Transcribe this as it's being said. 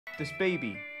this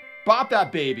baby. Bop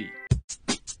that baby.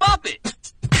 Bop it.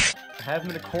 I have him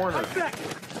in a corner.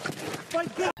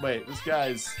 Wait, this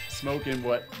guy's smoking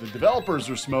what the developers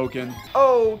are smoking.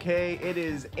 Okay, it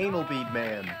is Anal Bead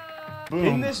Man. Boom.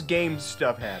 In this game,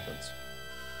 stuff happens.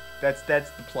 That's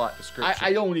the plot description.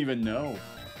 I don't even know.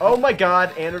 Oh my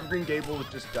god, Anne of Green Gables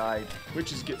just died.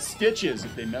 Witches get stitches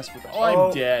if they mess with. Oh,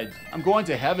 I'm dead. I'm going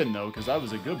to heaven though, because I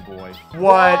was a good boy.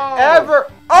 Whatever.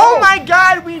 Whoa. Oh my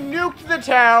god, we nuked the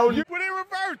town. Put it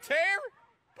reverse, Terry.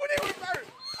 Put it reverse.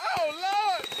 Oh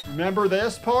Lord. Remember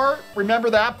this part?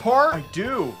 Remember that part? I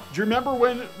do. Do you remember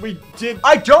when we did?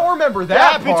 I don't remember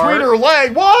that part. Between her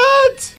leg. What?